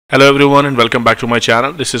Hello everyone and welcome back to my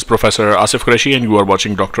channel. This is Professor Asif Qureshi and you are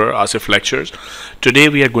watching Dr. Asif Lectures. Today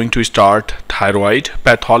we are going to start thyroid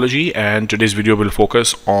pathology, and today's video will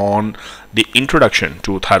focus on the introduction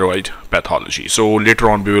to thyroid pathology. So later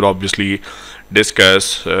on we will obviously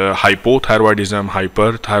discuss hypothyroidism,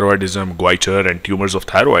 hyperthyroidism, goiter and tumors of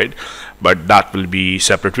thyroid, but that will be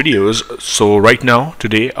separate videos. So right now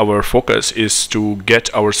today our focus is to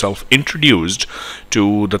get ourselves introduced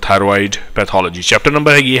to the thyroid pathology. Chapter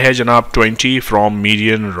number है ये है जनाब 20 from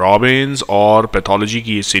median Robbins और pathology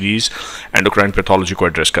की ये series endocrine pathology को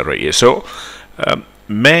address कर रही है. So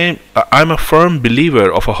I'm a firm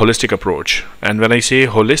believer of a holistic approach, and when I say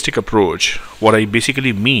holistic approach, what I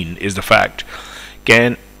basically mean is the fact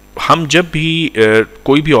can हम जब भी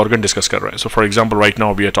कोई भी organ discuss कर रहे हैं, so for example right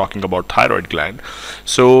now we are talking about thyroid gland,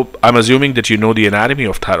 so I'm assuming that you know the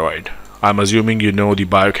anatomy of thyroid. I'm assuming you know the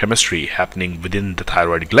biochemistry happening within the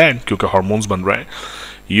thyroid gland क्योंकि hormones बन रहे हैं.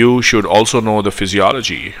 You should also know the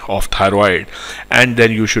physiology of thyroid, and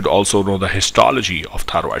then you should also know the histology of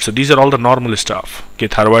thyroid. So these are all the normal stuff. कि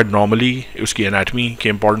thyroid normally उसकी anatomy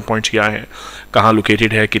के important points क्या हैं, कहाँ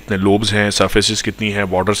located है, कितने lobes हैं, surfaces कितनी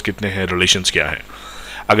हैं, borders कितने हैं, relations क्या हैं.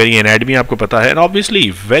 अगर ये anatomy आपको पता है, and obviously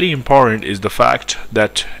very important is the fact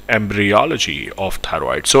that embryology of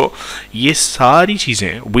thyroid. So ये सारी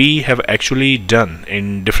चीज़ें we have actually done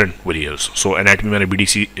in different videos. So anatomy मैंने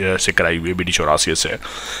BDC से कराई हुई है, BD84 से.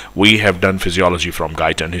 We have done physiology from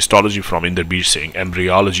Guyton, histology from Inderbir Singh,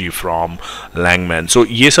 embryology from Langman. So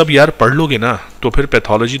ये सब यार पढ़ लोगे ना तो फिर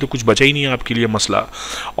पैथोलॉजी तो कुछ बचा ही नहीं है आपके लिए मसला.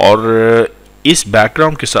 और इस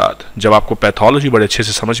बैकग्राउंड के साथ जब आपको पैथोलॉजी बड़े अच्छे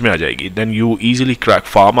से समझ में आ जाएगी, then you easily crack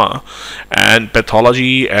pharma and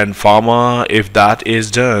pathology and pharma. If that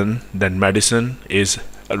is done then medicine is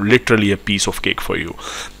literally a piece of cake for you.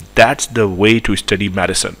 That's the way to study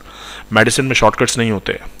medicine. Medicine में shortcuts नहीं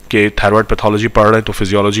होते कि thyroid pathology पढ़ रहे हैं तो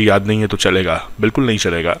physiology याद नहीं है तो चलेगा. बिल्कुल नहीं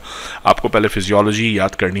चलेगा. आपको पहले फिजियोलॉजी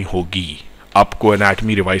याद करनी होगी, आपको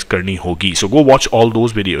एनाटमी रिवाइज करनी होगी. सो go watch all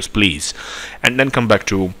those videos please and then come back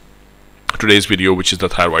to today's video, which is the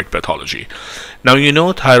thyroid pathology. Now you know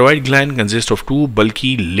thyroid gland consists of two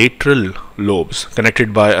bulky lateral lobes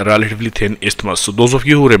connected by a relatively thin isthmus. So those of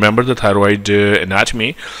you who remember the thyroid anatomy,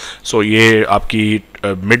 so ये आपकी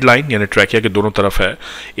midline यानी trachea के दोनों तरफ है,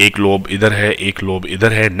 एक lobe इधर है, एक लोब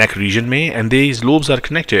इधर है neck region में, and these lobes are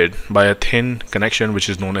connected by a thin connection which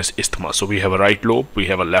is known as isthmus. So we have a right lobe, we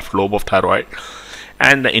have a left lobe of thyroid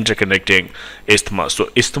and the interconnecting isthmus. So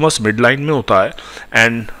isthmus midline में होता है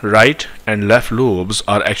and right and left lobes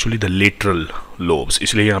are actually the lateral lobes.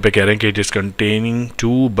 इसलिए यहाँ पे कह रहे हैं कि it is containing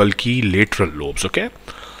two bulky lateral lobes, okay?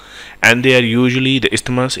 And they are usually, the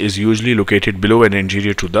isthmus is usually located below and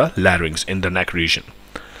anterior to the larynx in the neck region.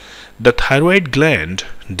 The thyroid gland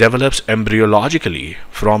develops embryologically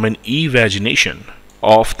from an evagination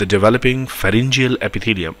of the developing pharyngeal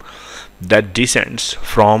epithelium that descends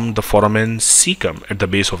from the foramen cecum at the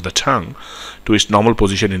base of the tongue to its normal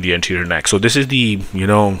position in the anterior neck. So this is the, you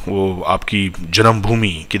know, वो आपकी जन्म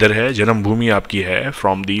भूमि किधर है? जन्म भूमि आपकी है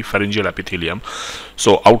from the pharyngeal epithelium.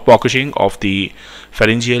 So outpouching of the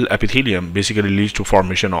pharyngeal epithelium basically leads to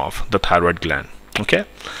formation of the thyroid gland. Okay,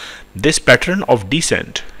 this pattern of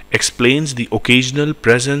descent explains the occasional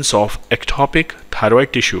presence of ectopic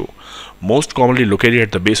thyroid tissue, most commonly located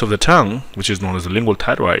at the base of the tongue, which is known as the lingual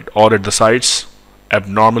thyroid, or at the sites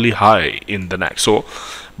abnormally high in the neck. So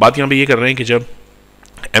बात यहाँ पे ये कर रहे हैं कि जब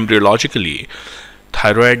embryologically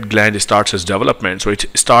thyroid gland starts its development, so it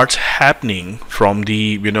starts happening from the,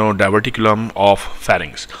 you know, diverticulum of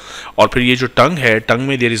pharynx. और फिर ये जो टंग है, टंग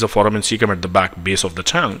में there is a foramen cecum at the back base of the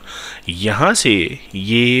tongue. यहाँ से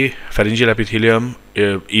ये pharyngeal epithelium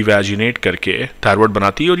evaginate करके thyroid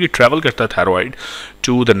बनाती है और ये travel करता है thyroid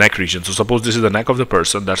to the neck region. So suppose this is the neck of the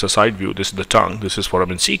person, that's a side view, this is the tongue, this is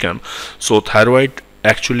foramen cecum. So thyroid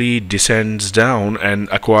actually descends down and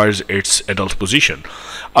acquires its adult position.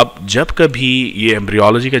 अब जब कभी ये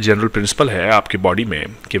embryology का general principle है आपके body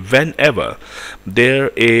में कि whenever there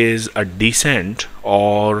is a descent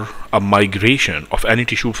or a migration of any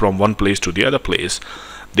tissue from one place to the other place,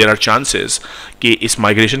 there are chances कि इस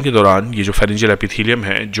माइग्रेशन के दौरान ये जो pharyngeal epithelium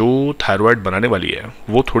है जो थायराइड बनाने वाली है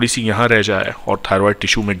वो थोड़ी सी यहाँ रह जाए और थायराइड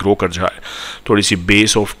टिश्यू में ग्रो कर जाए, थोड़ी सी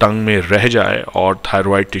बेस ऑफ टंग में रह जाए और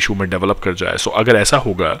थायराइड टिश्यू में डेवलप कर जाए. सो अगर ऐसा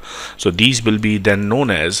होगा so these will be then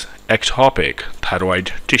known as ectopic thyroid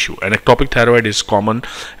tissue. And ectopic thyroid is common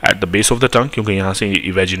at the base of the tongue क्योंकि यहाँ से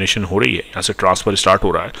evagination हो रही है, यहाँ से ट्रांसफर स्टार्ट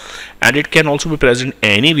हो रहा है. And it can also be present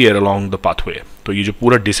anywhere along the pathway. तो ये जो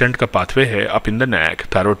पूरा descent का pathway है up in the neck,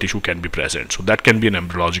 thyroid tissue can be present. So that can be an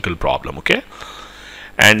embryological problem, okay?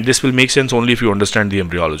 And this will make sense only if you understand the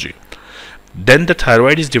embryology. Then the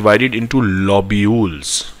thyroid is divided into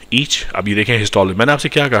lobules. Each, अभी देखें histology, मैंने आपसे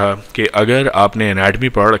क्या कहा कि अगर आपने anatomy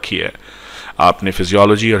पढ़ रखी है, आपने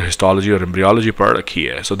फिजियोलॉजी और हिस्टोलॉजी और एम्ब्रियोलॉजी पढ़ रखी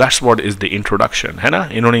है, so that's what is the introduction, है ना।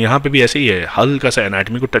 इन्होंने यहाँ पे भी ऐसे ही है, हल्का सा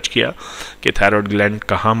एनाटमी को टच किया कि थायराइड ग्लैंड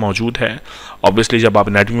कहाँ मौजूद है। ऑब्वियसली जब आप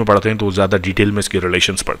एनाटमी में पढ़ते हैं तो ज़्यादा डिटेल में इसके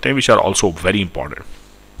रिलेशंस पढ़ते हैं, which are also very important.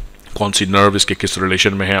 कौन सी नर्व इसके किस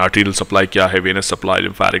रिलेशन में है, आर्टीरियल सप्लाई क्या है, Venus supply,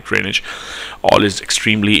 lymphatic drainage, all is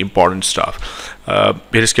extremely important stuff.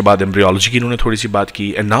 फिर इसके बाद एम्ब्रियोलॉजी की इन्होंने थोड़ी सी बात की,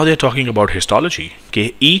 and now they are talking about histology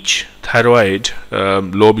कि each thyroid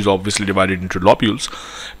lobe is obviously divided into lobules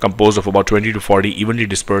composed of about 20 to 40 evenly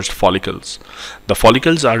dispersed follicles. The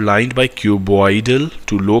follicles are lined by cuboidal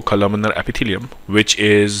to low columnar epithelium, which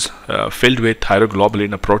is filled with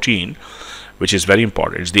thyroglobulin, a protein which is very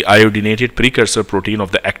important. It's the iodinated precursor protein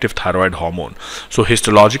of the active thyroid hormone. So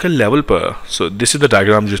histological level पर, so this is the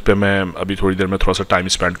diagram जिस पे मैं अभी थोड़ी देर में थोड़ा सा time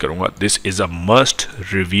spend करूँगा. This is a must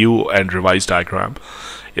review and revise diagram.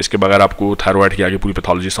 इसके बगैर आपको थायराइड की आगे पूरी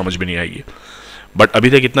पैथोलॉजी समझ में नहीं आएगी. बट अभी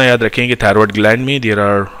तक इतना याद रखें कि थायराइड ग्लैंड में there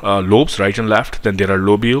are lobes right and left, then there are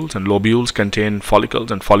lobules, and lobules contain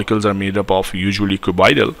follicles, and follicles are made up of usually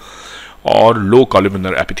cuboidal or low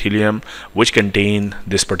columnar epithelium which contain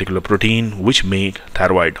this particular protein which make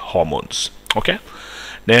thyroid hormones. Okay,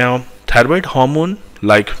 now thyroid hormone,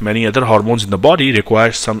 like many other hormones in the body,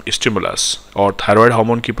 requires some stimulus. और thyroid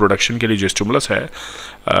hormone की production के लिए जो stimulus है,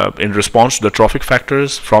 in response to the trophic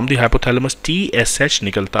factors from the hypothalamus, TSH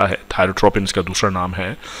निकलता है, thyrotropin इसका दूसरा नाम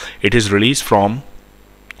है. It is released from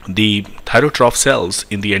the thyrotroph cells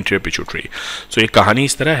in the anterior pituitary. So ये कहानी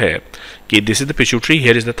इस तरह है कि this is the pituitary,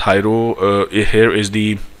 here is the here is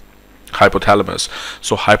the hypothalamus.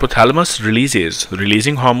 So hypothalamus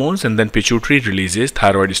releasing hormones, and then pituitary releases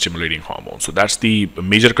thyroid stimulating hormones. So that's the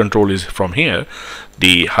major control is from here,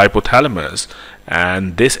 the hypothalamus,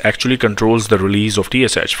 and this actually controls the release of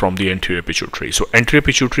TSH from the anterior pituitary. So anterior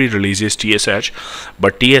pituitary releases TSH,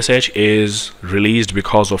 but TSH is released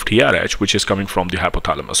because of TRH, which is coming from the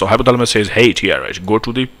hypothalamus. So hypothalamus says, hey TRH, go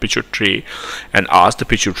to the pituitary and ask the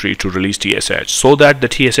pituitary to release TSH so that the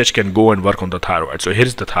TSH can go and work on the thyroid. So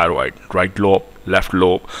here's the thyroid, right lobe, left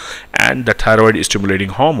lobe, and the thyroid stimulating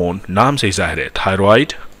hormone, naam se zahir hai,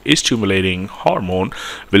 thyroid stimulating hormone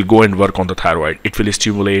will go and work on the thyroid. It will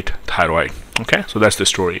stimulate thyroid. Okay, so that's the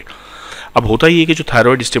story. अब होता ही है कि जो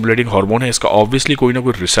thyroid stimulating hormone है, इसका obviously कोई ना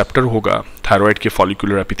कोई रिसेप्टर होगा थायराइड के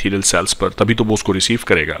फॉलिकुलर एपिथेलियल सेल्स पर, तभी तो वो उसको रिसीव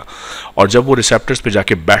करेगा. और जब वो रिसेप्टर्स पे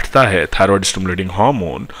जाके बैठता है थायराइड स्टिमुलेटिंग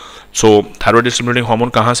हार्मोन, सो थायराइड स्टिमुलेटिंग हार्मोन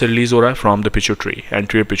कहाँ से रिलीज हो रहा है? From the pituitary,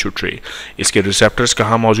 anterior pituitary. इसके रिसेप्टर्स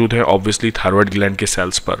कहाँ मौजूद हैं? ऑब्वियसली थायराइड ग्लैंड के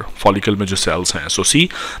सेल्स पर, फॉलिकल में जो सेल्स हैं. सो सी,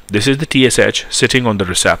 this is the TSH sitting on the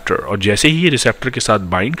receptor, और जैसे ही ये रिसेप्टर के साथ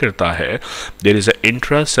बाइंड करता है, there is a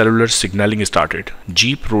intra cellular signalling started,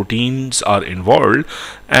 G proteins are involved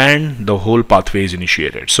and the whole pathway is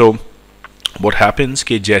initiated. So what happens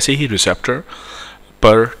कि जैसे ही रिसेप्टर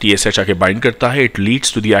पर TSH आके बाइंड करता है, it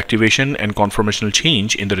leads to the activation and conformational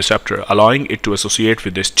change in the receptor, allowing it to associate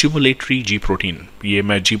with the stimulatory G protein. ये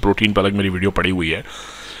मैं G protein पर अलग मेरी वीडियो पड़ी हुई है.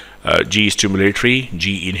 G stimulatory,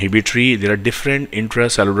 G inhibitory. There are different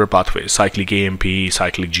intracellular pathways: cyclic AMP,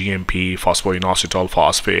 cyclic GMP, phosphoinositol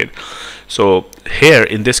phosphate. So here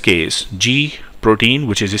in this case, G protein,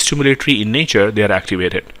 which is stimulatory in nature, they are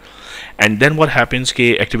activated. And then what happens कि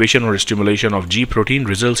activation or stimulation of G protein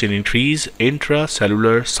results in increased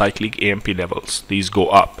intracellular cyclic AMP levels. These go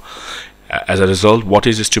up. As a result, what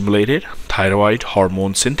is stimulated? Thyroid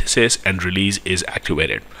hormone synthesis and release is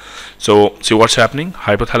activated. So see what's happening?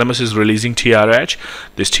 Hypothalamus is releasing TRH.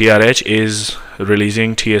 This TRH is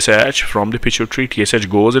releasing TSH from the pituitary. TSH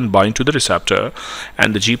goes and binds to the receptor,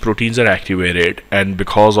 and the G proteins are activated. And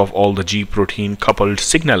because of all the G protein coupled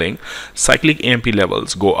signaling, cyclic AMP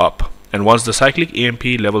levels go up. And once the cyclic AMP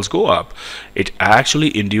levels go up, it actually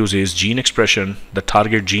induces gene expression. The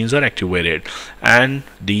target genes are activated, and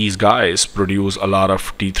these guys produce a lot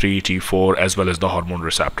of T3, T4, as well as the hormone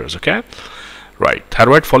receptors. Okay, right.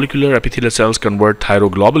 Thyroid follicular epithelial cells convert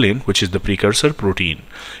thyroglobulin, which is the precursor protein,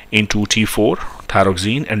 into T4,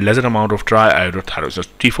 thyroxine, and lesser amount of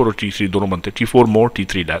triiodothyroxine. T4 और T3 दोनों बनते. T4 more,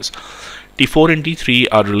 T3 less. T4 and T3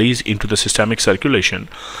 are released into the systemic circulation,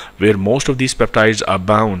 where most of these peptides are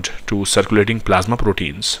bound to circulating plasma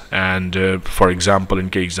proteins. And for example,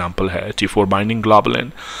 इनके example है T4 binding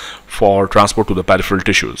globulin for transport to the peripheral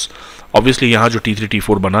tissues. Obviously, यहाँ जो T3,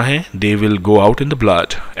 T4 बना है, they will go out in the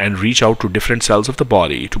blood and reach out to different cells of the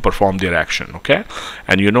body to perform their action. Okay,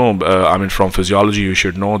 and you know, I mean, from physiology, you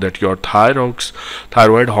should know that your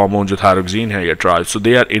thyroid hormone, जो thyroxine है, your triad, so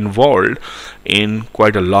they are involved in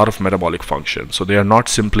quite a lot of metabolic function. So they are not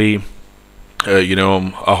simply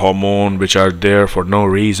a hormone which are there for no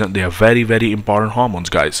reason. They are very, very important hormones,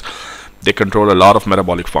 guys. They control a lot of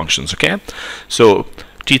metabolic functions. Okay, so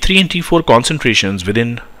T3 and T4 concentrations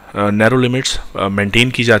within narrow limits maintain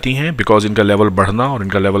की जाती हैं, because इनका level बढ़ना और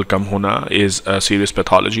इनका level कम होना is serious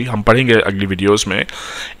pathology. हम पढ़ेंगे अगली वीडियोस में.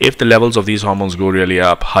 If the levels of these hormones go really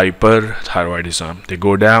up, hyper thyroidism, they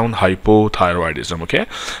go down, hypothyroidism. Okay,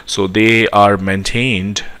 so they are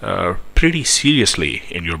maintained pretty seriously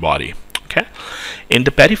in your body. Okay, in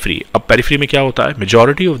the periphery, अब periphery में क्या होता है?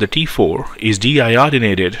 Majority of the T4 is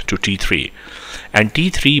deiodinated to T3. And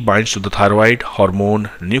T3 binds to the thyroid hormone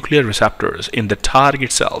nuclear receptors in the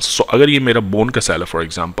target cells. So अगर ये मेरा bone का cell है for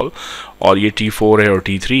example, और ये T4 है और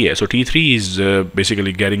T3 है, so T3 is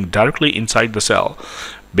basically getting directly inside the cell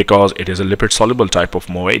because it is a lipid soluble type of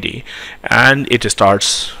moiety, and it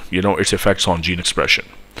starts, its effects on gene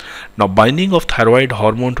expression. Now, binding of thyroid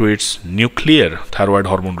hormone to its nuclear thyroid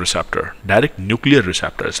hormone receptor, direct nuclear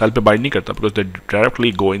receptor, cell पे bind नहीं करता because they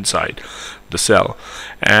directly go inside the cell,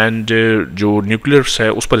 and जो nucleus है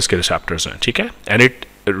उस पर इसके receptors हैं, ठीक है, and it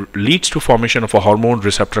leads to formation of a hormone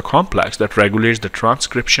receptor complex that regulates the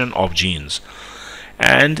transcription of genes.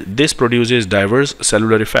 And this produces diverse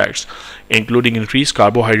cellular effects, including increased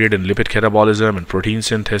carbohydrate and lipid catabolism and protein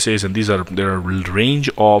synthesis, and there are a range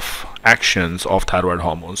of actions of thyroid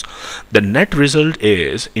hormones. The net result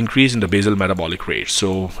is increase in the basal metabolic rate,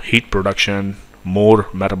 so heat production, more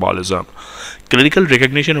metabolism. Clinical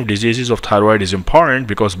recognition of diseases of thyroid is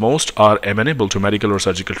important because most are amenable to medical or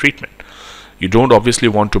surgical treatment. You don't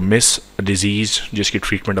obviously want to miss a disease जिसकी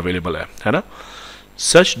treatment available है ना?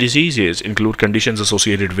 Such diseases include conditions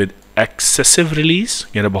associated with excessive release,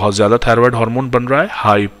 यानी बहुत ज़्यादा thyroid hormone बन रहा है,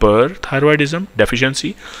 hyperthyroidism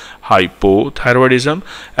deficiency, hypothyroidism,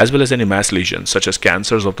 as well as any mass lesions such as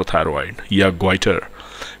cancers of the thyroid या goiter.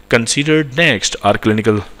 Considered next are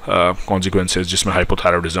clinical consequences, जिसमें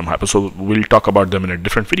hypothyroidism, so we'll talk about them in a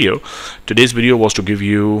different video. Today's video was to give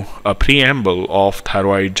you a preamble of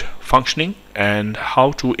thyroid functioning and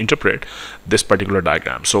how to interpret this particular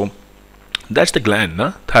diagram. So that's the gland,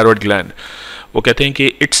 na? Thyroid gland. वो कहते हैं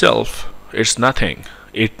कि itself, it's nothing.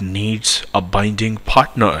 It needs a binding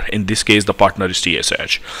partner. In this case, the partner is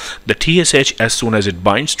TSH. The TSH, as soon as it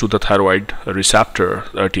binds to the thyroid receptor,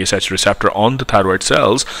 TSH receptor on the thyroid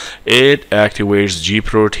cells, it activates G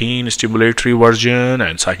protein stimulatory version,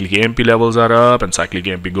 and cyclic AMP levels are up, and cyclic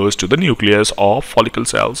AMP goes to the nucleus of follicle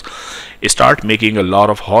cells. It start making a lot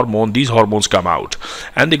of hormone. These hormones come out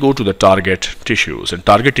and they go to the target tissues, and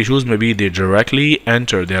target tissues maybe they directly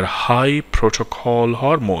enter their high protocol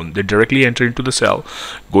hormone. They directly enter into the cell,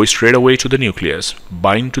 go straight away to the nucleus,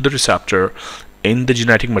 bind to the receptor in the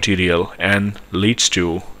genetic material, and leads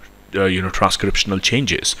to transcriptional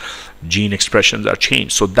changes. Gene expressions are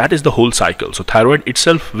changed. So that is the whole cycle. So thyroid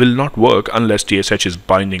itself will not work unless TSH is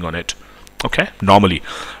binding on it. Okay, normally,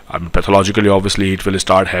 pathologically obviously it will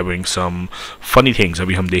start having some funny things.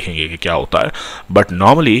 अभी हम देखेंगे कि क्या होता है. But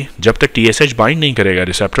normally जब तक TSH bind नहीं करेगा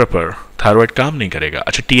receptor पर, thyroid काम नहीं करेगा.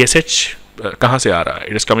 अच्छा, TSH कहाँ से आ रहा है?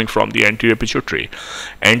 It is coming from the anterior pituitary.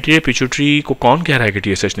 Anterior pituitary को कौन कह रहा है कि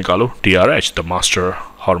TSH निकालो? TRH, the master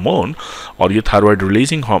hormone, और ये thyroid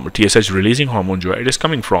releasing hormone, TSH releasing hormone जो है, it is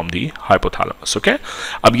coming from the hypothalamus. Okay?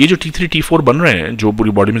 अब ये जो T3, T4 बन रहे हैं, जो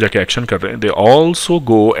पूरी बॉडी में जाके एक्शन कर रहे हैं, they also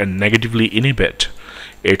go and negatively inhibit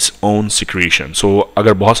its own secretion. So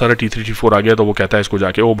अगर बहुत सारा T3, T4 आ गया तो वो कहता है इसको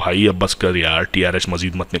जाके, ओ भाई अब बस कर यार, TRH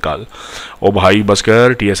मजीद मत निकाल, ओ भाई बस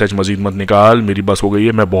कर, TSH मजीद मत निकाल, मेरी बस हो गई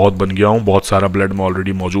है, मैं बहुत बन गया हूँ, बहुत सारा ब्लड में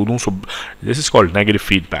ऑलरेडी मौजूद हूँ. So this is called negative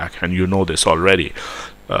feedback, and you know this already.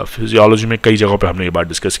 Physiology में कई जगहों पे हमने ये बात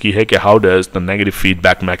डिस्कस की है कि how does the negative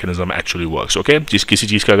feedback mechanism actually works. Okay, किसी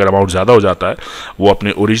चीज़ का अगर अमाउंट ज़्यादा हो जाता है वो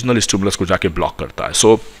अपने ओरिजिनल स्टिमुलस को जाके ब्लॉक करता है.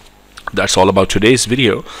 सो that's all about today's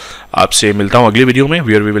video. आपसे मिलता हूँ अगले वीडियो में,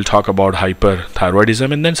 where we will talk about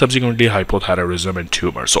hyperthyroidism and then subsequently hypothyroidism and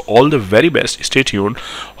tumor. So all the very best, stay tuned.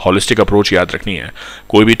 Holistic approach याद रखनी है.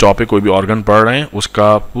 कोई भी टॉपिक, कोई भी ऑर्गन पढ़ रहे हैं,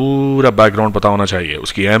 उसका पूरा बैकग्राउंड पता होना चाहिए,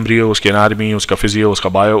 उसकी एम्ब्रियो, उसकी एनाटमी, उसका फिजियो, उसका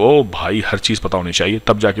बायो, ओ भाई हर चीज़ पता होनी चाहिए,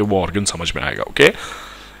 तब जाके वो ऑर्गन समझ में आएगा. ओके,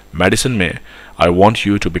 मेडिसिन में I want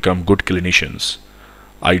you to become good clinicians.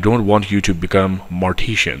 I don't want you to become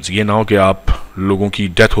मॉर्टिशियंस. ये ना हो कि आप लोगों की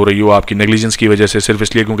डेथ हो रही हो आपकी नेग्लिजेंस की वजह से, सिर्फ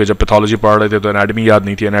इसलिए क्योंकि जब पैथोलॉजी पढ़ रहे थे तो एनाटमी याद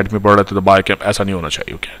नहीं थी, एनाटमी पढ़ रहे थे तो बायोकेम. ऐसा नहीं होना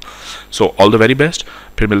चाहिए. Okay, so all the very best.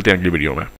 फिर मिलते हैं अगली वीडियो में.